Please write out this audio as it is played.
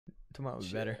tomorrow would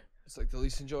be better. It's like the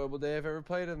least enjoyable day I've ever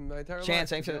played in my entire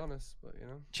Chance, life, thanks to be for honest, but you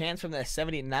know. Chance from the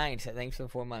 79 said thanks for the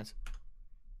 4 months.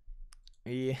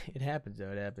 Yeah, it happens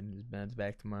though. It happens. Just bounce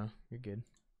back tomorrow. You're good.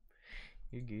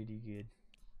 You're good. You're good.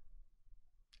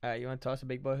 All right, you want to toss a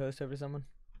big boy host over to someone?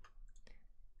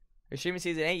 We're streaming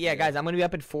season 8. Yeah, guys, I'm gonna be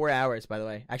up in 4 hours. By the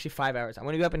way, actually 5 hours. I'm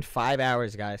gonna be up in 5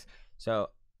 hours, guys. So.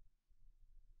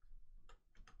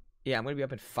 Yeah, I'm gonna be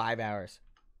up in 5 hours.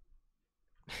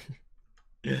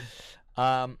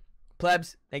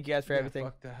 Plebs, thank you guys for everything.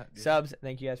 Fuck that, Subs,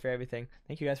 thank you guys for everything.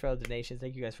 Thank you guys for all the donations.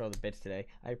 Thank you guys for all the bits today.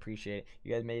 I appreciate it.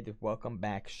 You guys made the welcome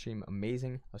back stream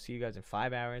amazing. I'll see you guys in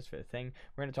 5 hours for the thing.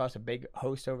 We're gonna toss a big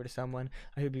host over to someone.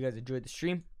 I hope you guys enjoyed the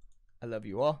stream. I love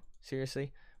you all.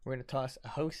 Seriously, we're gonna toss a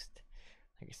host.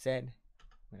 Like I said,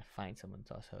 I'm gonna find someone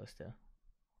to toss host to.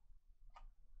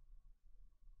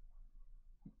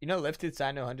 You know, Lifted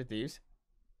signed to 100 Thieves.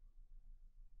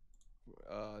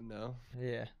 No.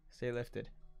 Yeah, stay lifted.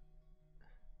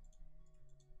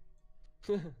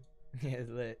 Yeah, it's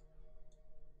lit.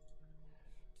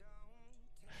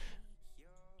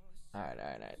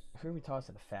 Alright. Who are we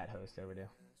tossing the fat host over to?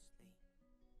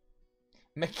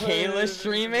 Michaela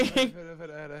streaming?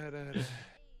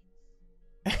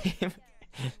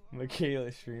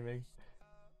 Michaela streaming.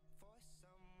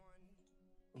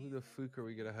 Who the fuck are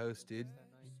we gonna host, dude?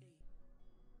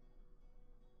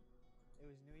 It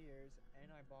was New Year's,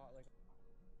 and I bought like.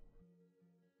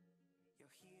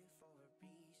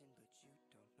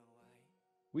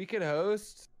 We can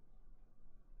host.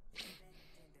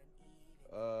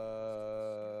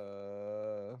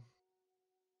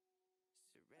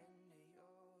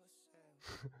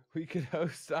 We could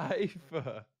host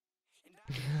Cypher.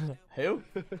 Who?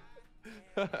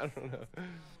 I don't know.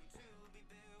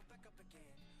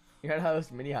 You gotta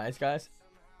host mini HIGHSKYs.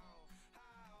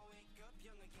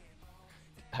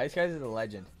 HIGHSKYs is a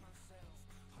legend.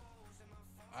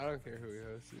 I don't care who we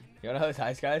hosted. You wanna host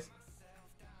HIGHSKYs?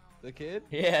 The kid?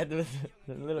 Yeah, the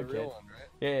little The kid. real one, right?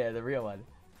 Yeah, the real one.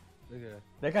 Okay.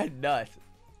 That guy's nuts.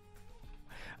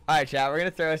 Alright, chat, we're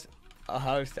gonna throw us a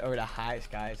host over to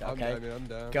HIGHSKYs, okay? I'm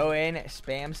down. Go in,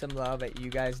 spam some love. You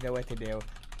guys know what to do.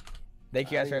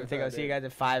 Thank you guys for everything. I'll see you guys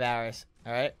in 5 hours.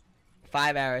 Alright?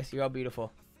 5 hours. You're all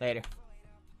beautiful. Later.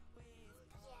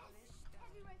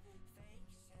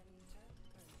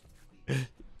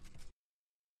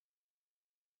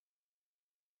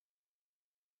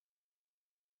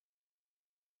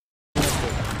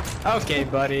 Okay,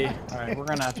 buddy. Alright, we're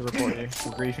gonna have to report you for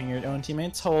griefing your own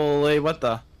teammates. Holy, what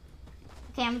the?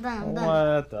 Okay, I'm done.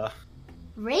 What the?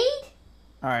 Raid?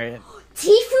 Alright.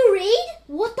 TFUE raid?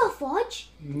 What the fudge?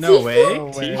 No TFUE way.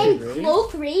 And TFUE raid?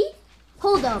 CLOAK raid?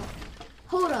 Hold up.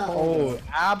 Oh,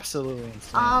 absolutely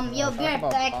insane. Yo, be right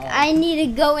back. I need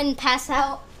to go and pass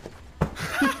out.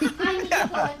 I need to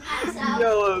go and pass out.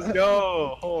 Yo, let's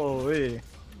go. Holy.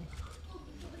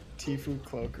 TFUE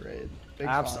CLOAK raid. Big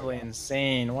Absolutely pog.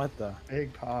 insane. What the?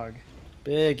 Big pog.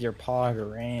 Big your pog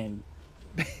rain.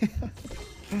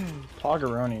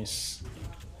 Pogaronis.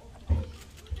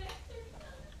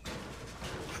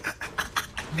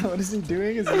 What is he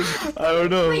doing? Is he... I don't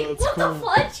know. Wait, That's what cool. the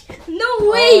fudge? No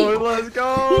way! Oh, let's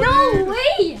go. No dude.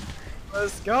 way!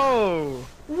 Let's go.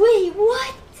 Wait,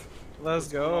 what? Let's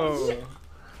go.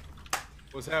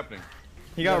 What's happening?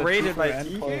 He got got a raided by TFUE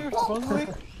and TFUE, CLOAK.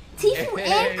 supposedly? TFUE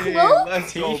and CLOAK?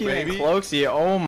 Let's go, TFUE and baby. CLOAK, oh